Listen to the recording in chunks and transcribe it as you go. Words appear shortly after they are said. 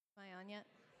yet?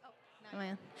 Oh,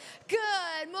 man.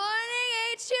 Good morning,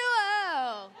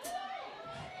 H2O.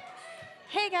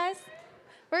 Hey, guys.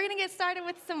 We're going to get started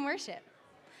with some worship.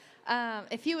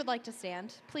 If you would like to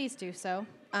stand, please do so.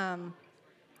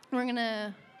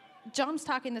 John's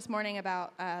talking this morning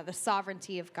about the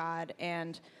sovereignty of God,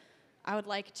 and I would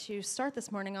like to start this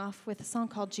morning off with a song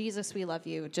called Jesus, We Love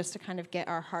You, just to kind of get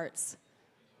our hearts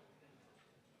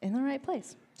in the right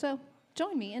place. So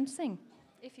join me and sing,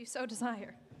 if you so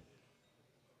desire.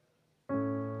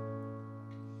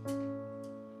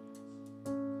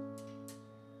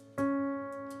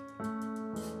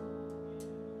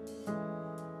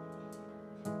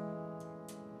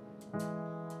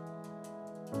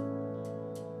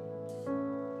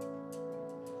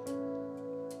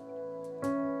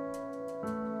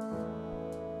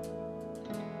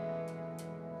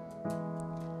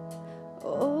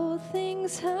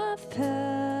 Things have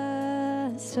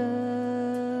passed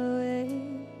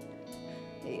away.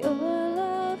 Your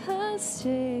love has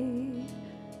stayed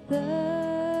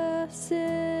the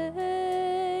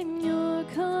same. Your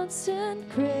constant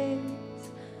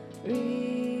grace remains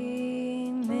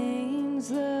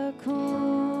the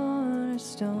cornerstone.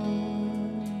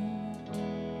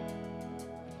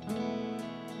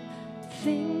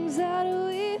 Things that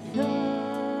we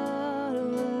thought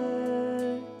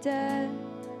were dead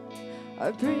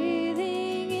are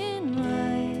breathing in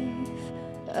life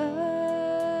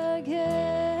again.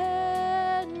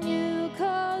 You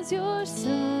cause your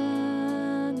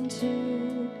sun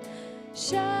to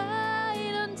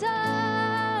shine on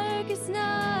darkest nights.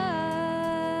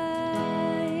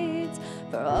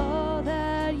 For all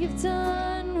that you've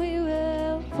done, we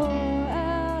will pour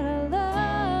out our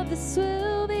love. This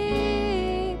will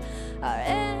be our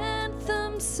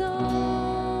anthem song.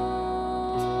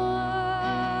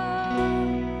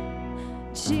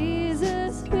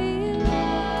 Jesus, we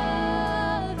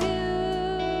love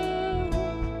you.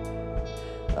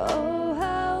 Oh,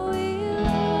 how we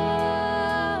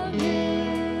love you.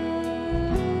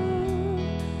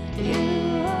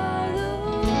 You are the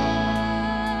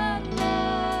one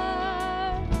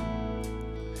that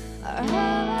our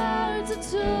hearts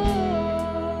adore.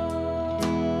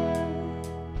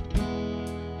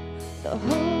 The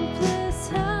hopeless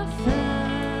have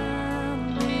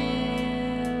found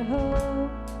their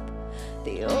hope.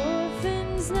 The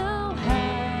orphans now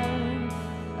have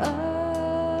a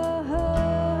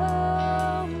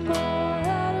home. All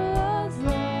that was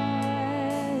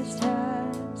lost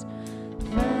has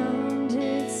found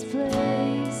its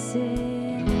place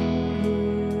in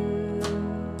you.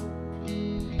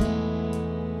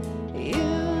 You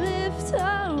lift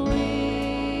our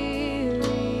weary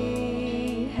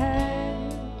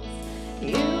heads.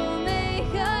 You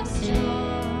make us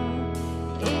strong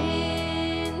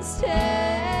instead.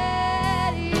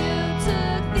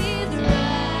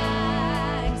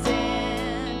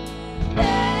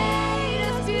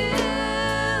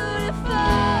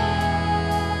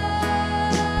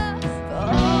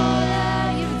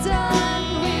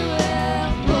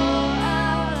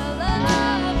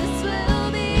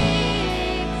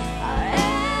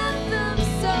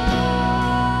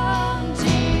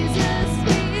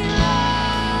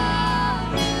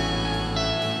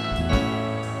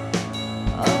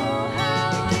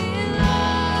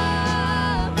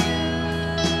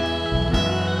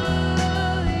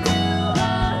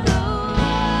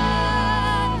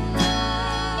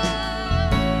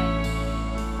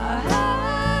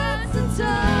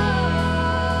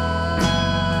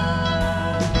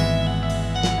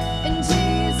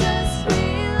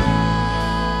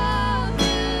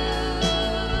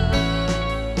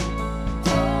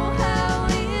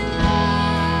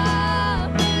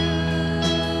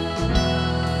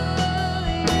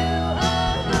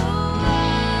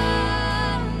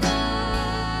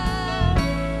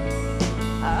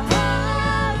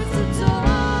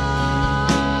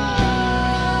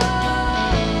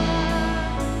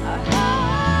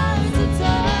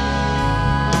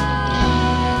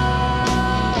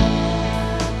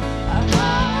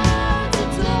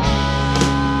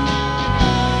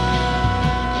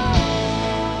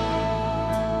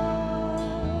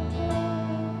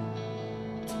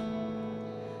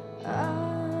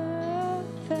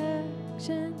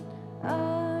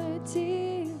 Our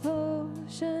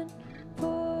devotion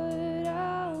poured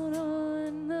out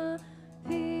on the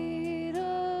feet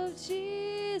of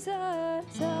Jesus.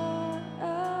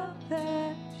 Our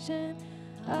affection,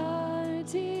 our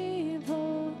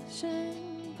devotion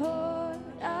poured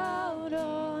out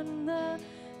on the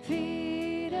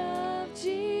feet of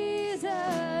Jesus.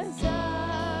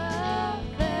 Our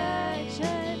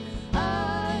affection,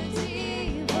 our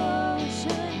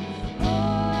devotion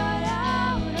poured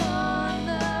out on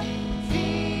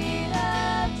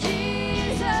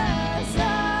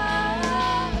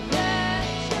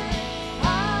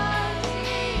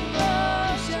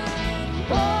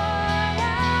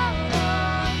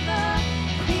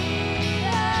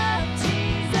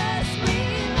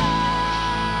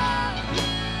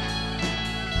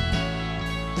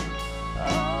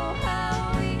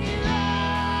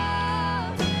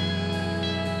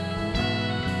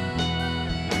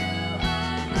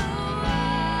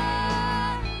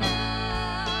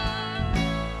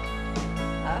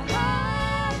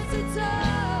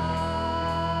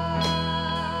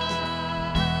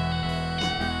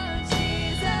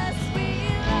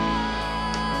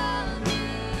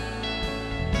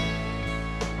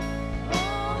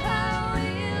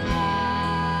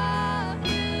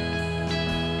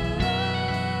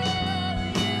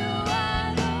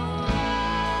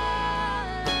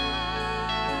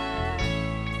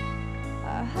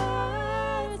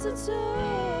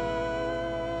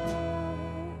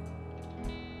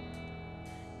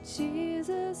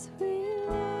Jesus, we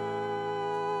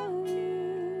love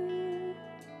you.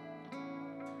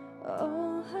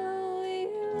 Oh, how we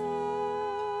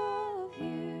love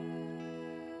you.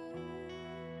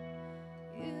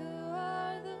 You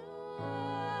are the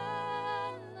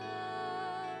one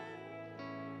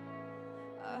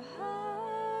our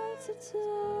hearts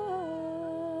adore.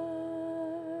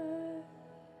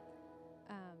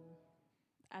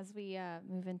 As we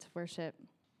move into worship,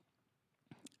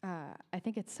 I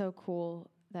think it's so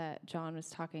cool that John was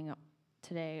talking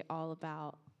today all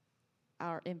about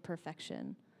our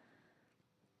imperfection.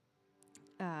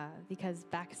 Because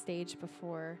backstage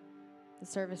before the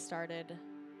service started,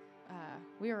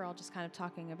 we were all just kind of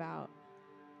talking about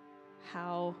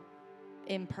how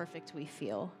imperfect we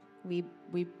feel. We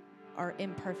are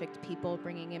imperfect people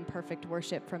bringing imperfect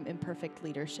worship from imperfect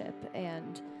leadership,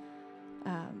 and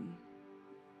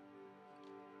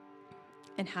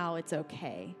how it's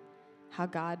okay. How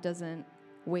God doesn't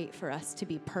wait for us to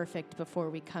be perfect before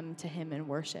we come to him in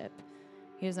worship.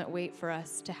 He doesn't wait for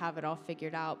us to have it all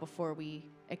figured out before we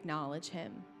acknowledge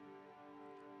him.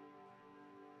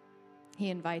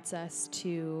 He invites us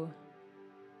to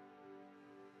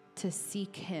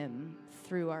seek him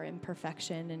through our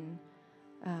imperfection.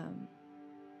 And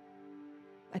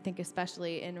I think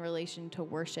especially in relation to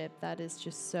worship, that is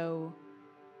just so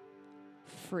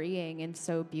freeing and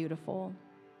so beautiful.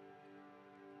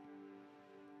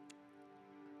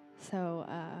 So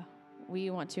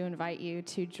we want to invite you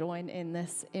to join in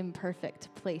this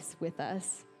imperfect place with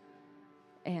us.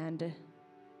 And,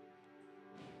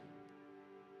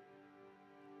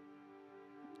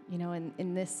 you know,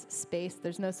 in this space,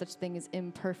 there's no such thing as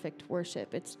imperfect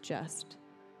worship. It's just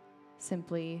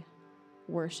simply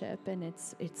worship, and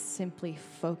it's simply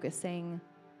focusing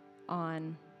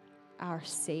on our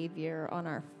Savior, on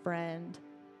our friend.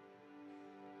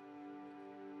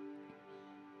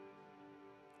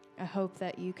 I hope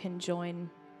that you can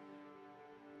join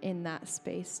in that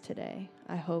space today.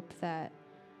 I hope that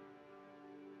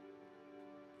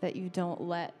you don't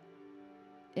let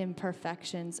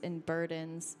imperfections and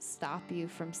burdens stop you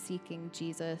from seeking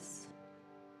Jesus.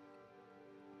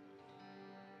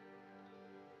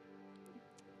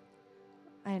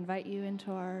 I invite you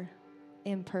into our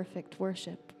imperfect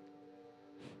worship.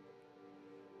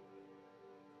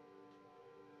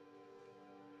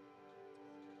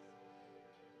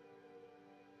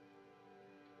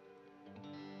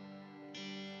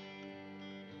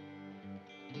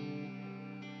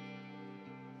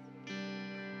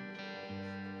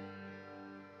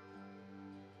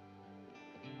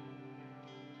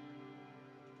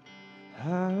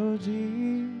 How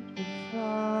deep the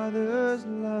Father's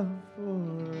love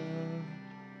for us,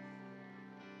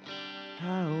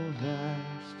 how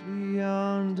vast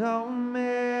beyond all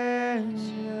measure,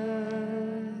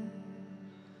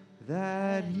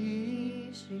 that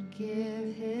he should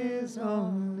give his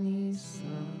only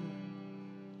Son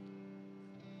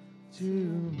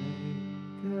to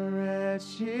make a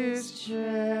wretch his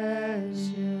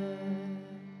treasure.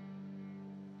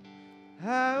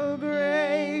 How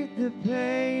great the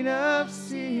pain of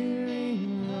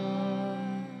searing loss!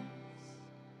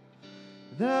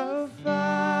 The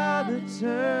Father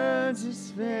turns his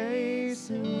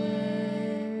face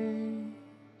away,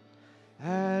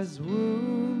 as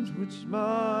wounds which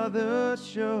mar the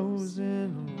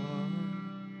chosen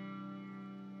one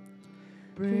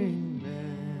bring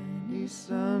many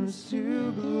sons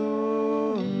to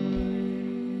glory.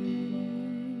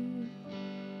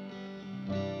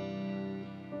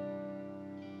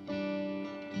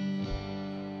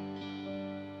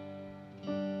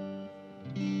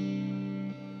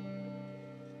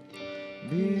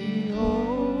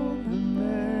 Behold the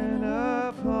man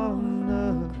upon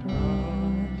the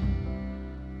cross,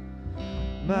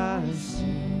 my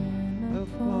sin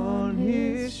upon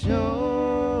his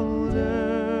shoulders,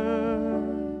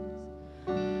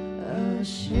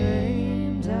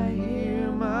 ashamed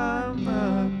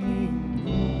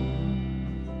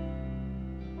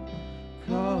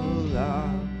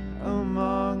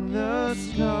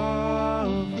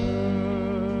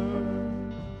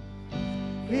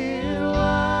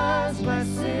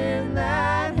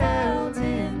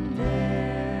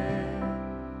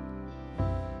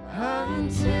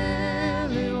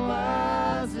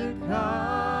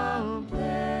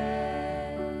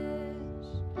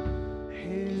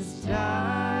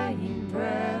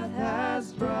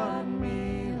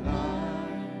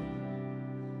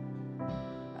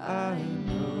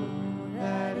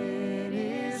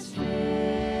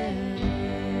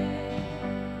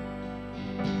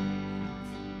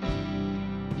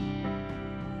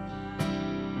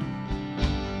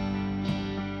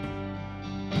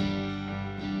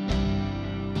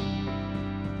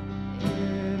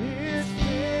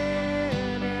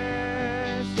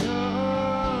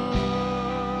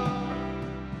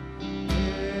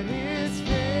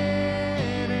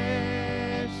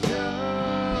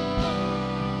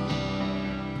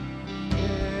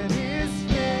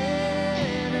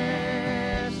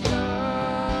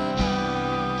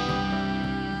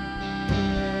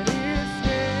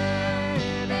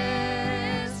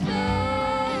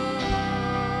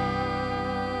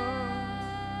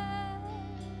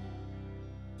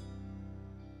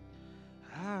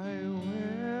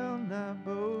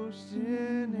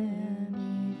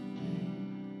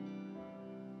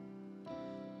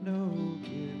no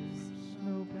gifts,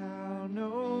 no power,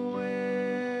 no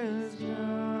wisdom,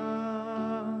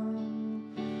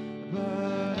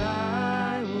 but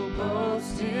I will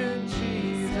boast in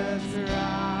Jesus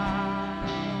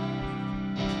Christ,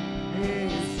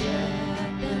 His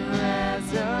death and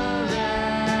resurrection.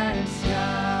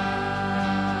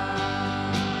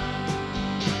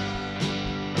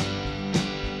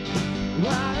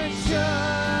 Why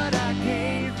should I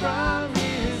gain from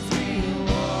His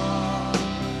reward?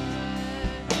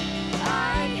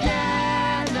 I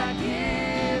cannot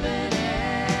give an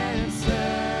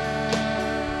answer,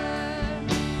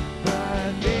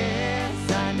 but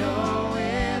this I know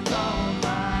with all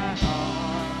my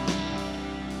heart: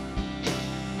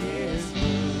 His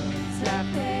wounds have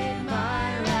paid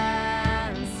my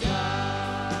ransom.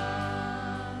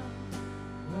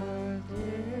 But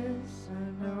this I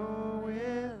know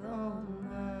with all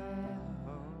my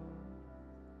heart: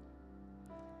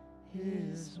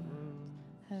 His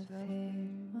wounds Have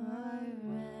paid my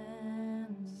ransom.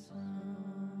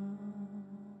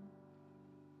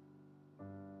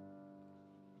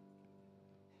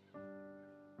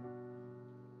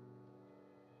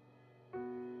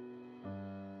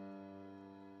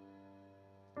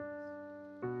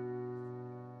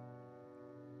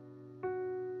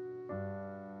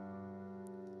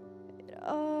 It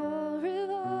all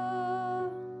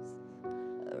revolves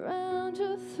around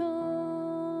your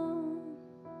throne.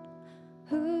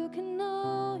 Who can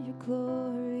know your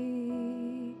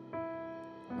glory?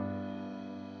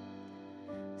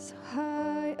 So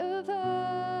high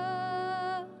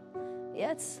above,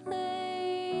 yet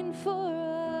slain for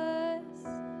us.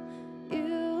 You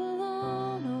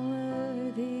alone are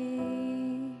worthy,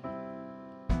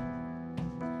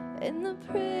 and the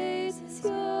praise is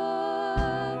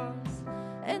yours,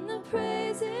 and the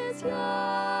praise is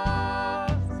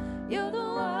yours. You're the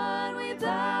one we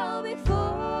bow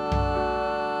before,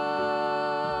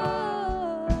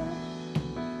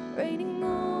 reigning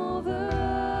over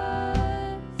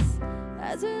us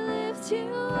as we lift you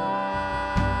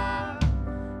up.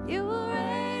 You will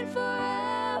reign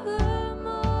forevermore.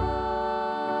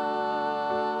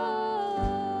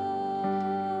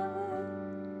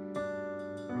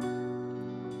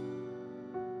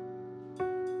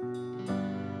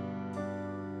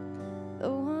 The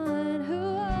one who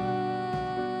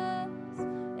was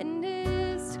and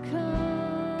is to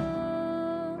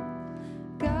come,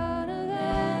 God of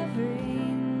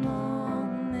every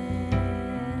moment,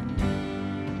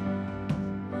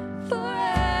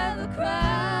 forever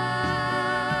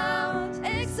crowned,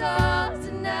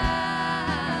 exalted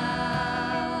now.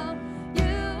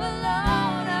 You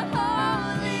alone are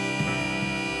holy,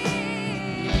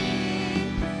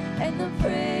 and the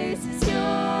praise is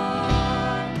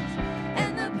yours,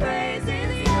 and the praise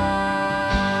is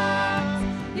yours.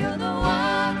 You're the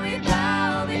one we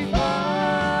bow before,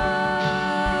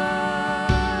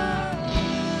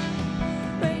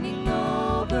 reigning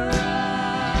over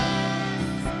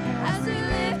us as we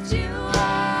lift you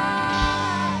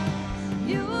up.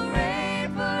 You will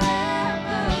reign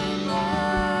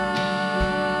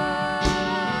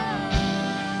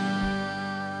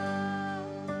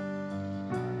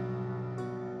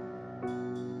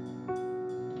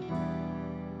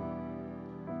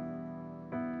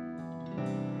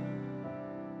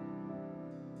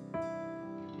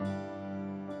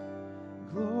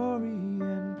glory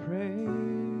and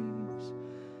praise,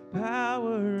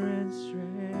 power and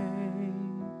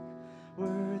strength.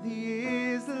 Worthy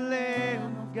is the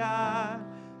Lamb of God.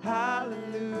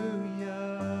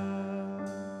 Hallelujah.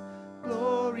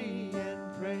 Glory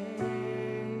and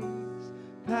praise,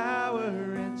 power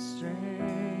and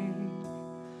strength.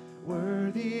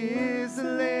 Worthy is the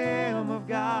Lamb of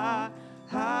God.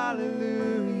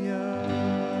 Hallelujah.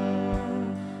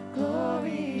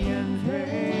 Glory and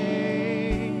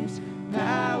praise,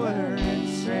 power and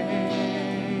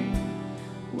strength.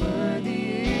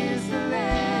 Worthy is the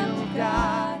Lamb of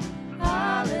God.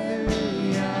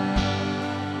 Hallelujah.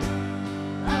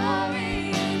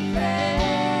 Glory and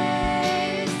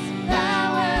praise,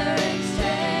 power and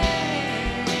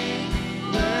strength.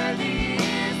 Worthy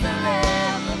is the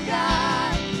Lamb of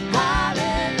God.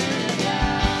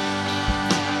 Hallelujah.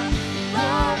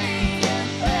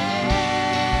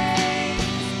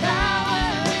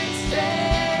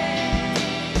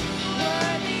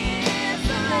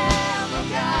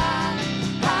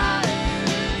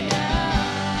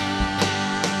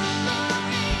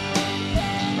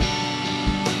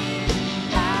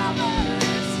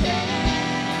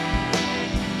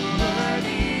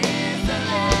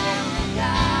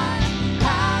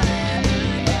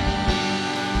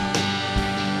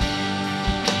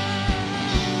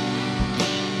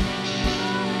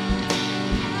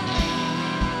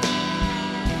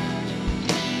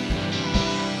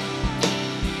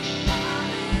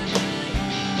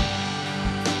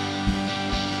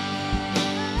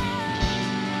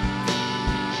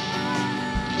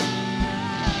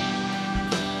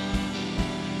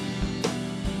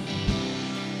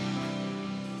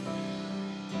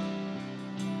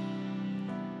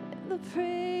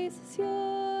 praise is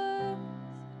yours,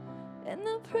 and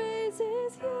the praise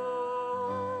is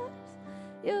yours.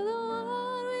 You're the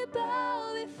one we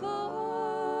bow before,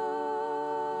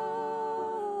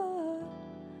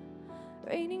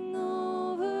 reigning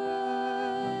over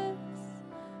us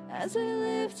as we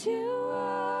lift you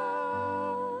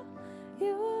up.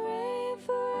 You will reign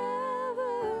forevermore.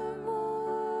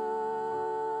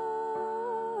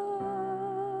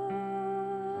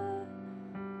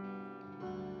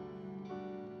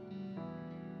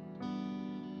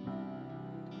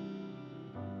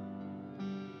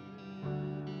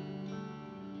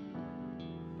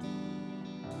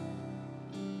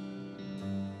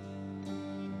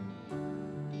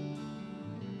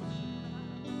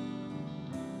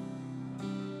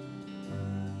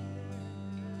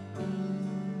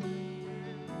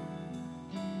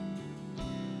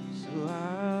 So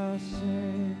I'll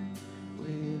sing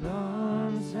with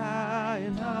arms high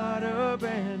and heart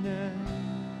abandoned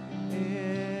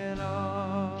in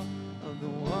awe of the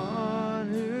one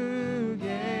who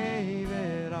gave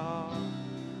it all.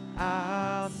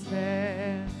 I'll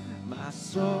stand, my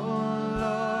soul,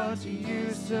 Lord, to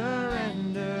you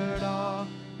surrendered. All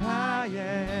I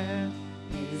am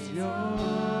is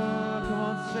yours. Come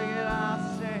on, sing it.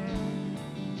 I'll stand.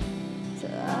 So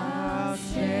I'll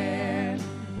stand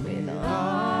With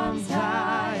arms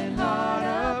high and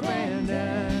heart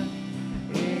abandoned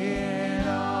in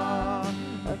awe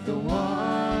of the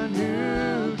one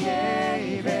who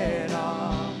gave it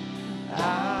all.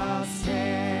 I'll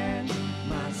stand,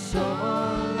 my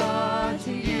soul, Lord,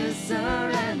 to you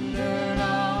surrendered.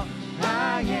 All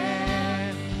I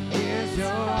am is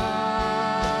yours.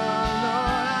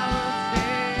 Lord,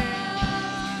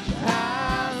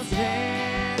 I'll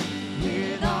stand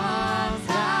with arms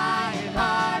high and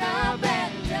heart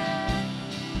abandoned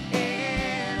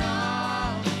in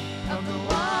awe of the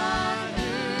one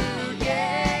who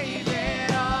gave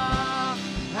it all.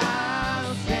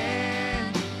 I'll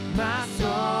stand, my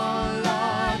soul,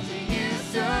 Lord, to you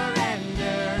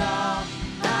surrendered. All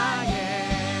I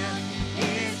am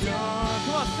is yours.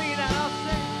 Come on, sing it out. I'll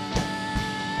sing.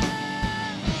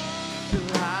 So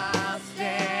I'll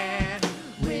stand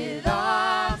with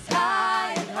arms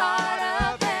high and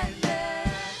heart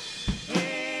abandoned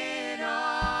in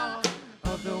awe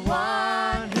of the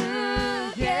one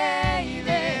who gave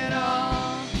it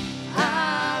all.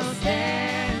 I'll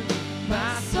stand,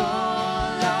 my soul,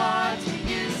 Lord, to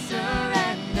you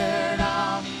surrendered.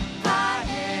 All I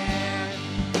am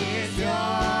is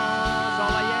yours.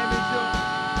 All I am is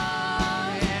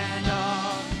yours. And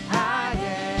all I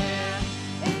am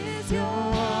is yours.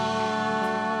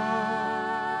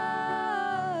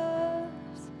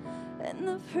 and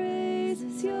the praise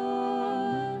is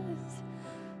yours,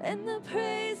 and the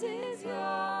praise is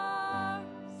yours.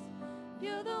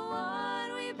 You're the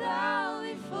one we bow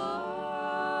before,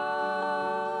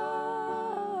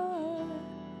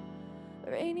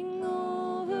 reigning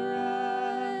over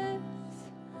us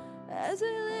as we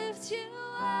lift you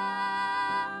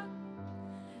up.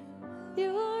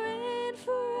 You will reign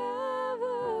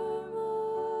forevermore.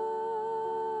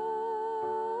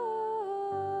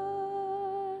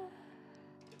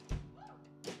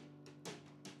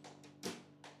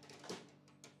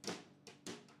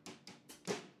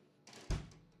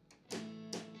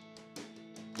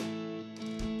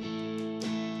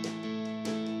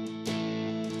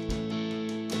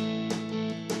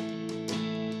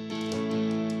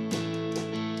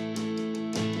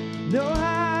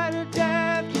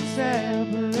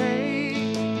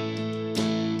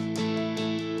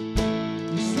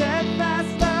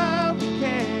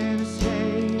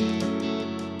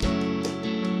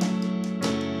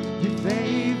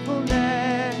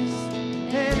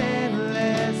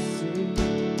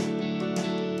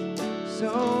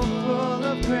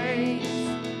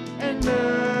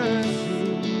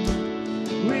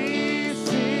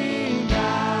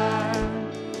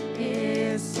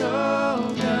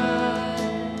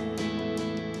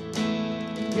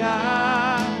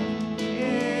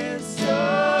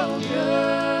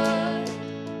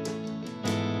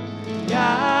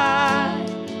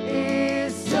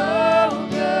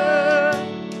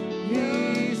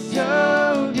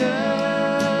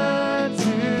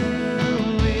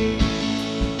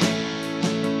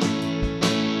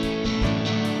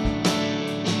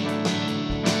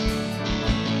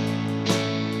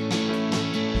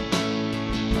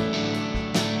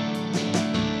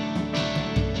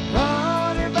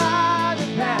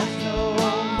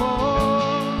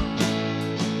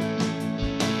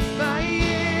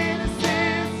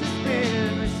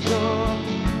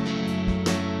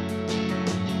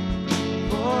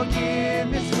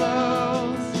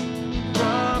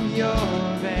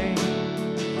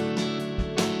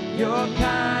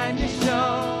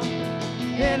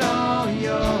 in all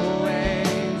your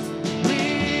ways.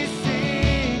 We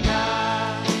sing,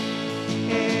 God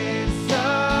is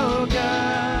so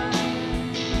good.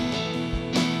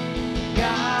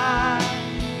 God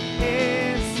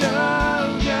is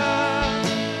so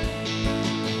good.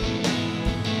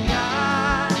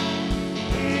 God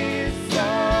is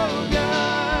so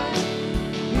good.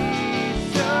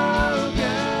 He's so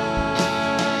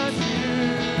good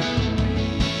to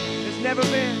me. There's never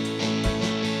been,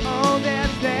 oh,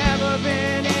 there's never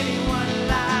been anyone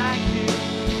like you.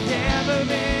 Never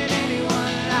been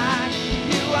anyone like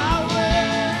you. You are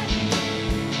worthy.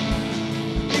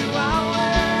 You are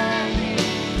worthy.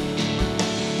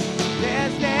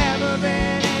 There's never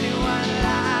been anyone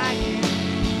like you.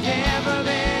 Never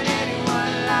been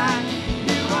anyone like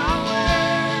you. You are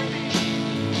worthy.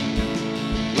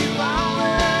 You are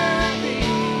worthy.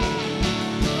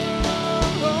 Oh,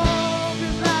 hope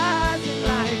is rising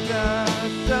like the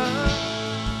sun.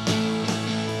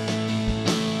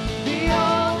 The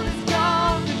old is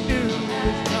gone, the new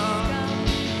is come.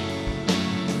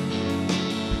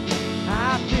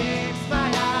 I fix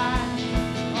my eyes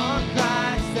on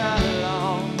Christ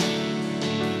alone.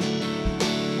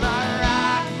 My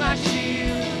rock, my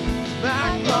shield, my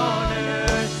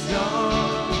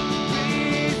cornerstone.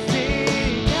 We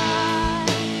sing, God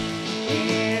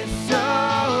is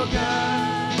so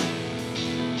good.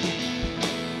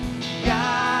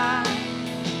 God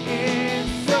is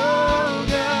so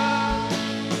good.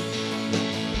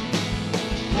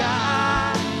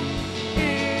 God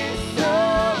is so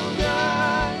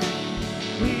good.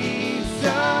 He's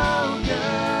so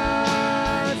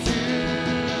good to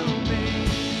me.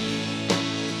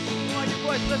 Come on, you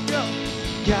boys, let's go.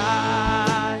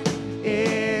 God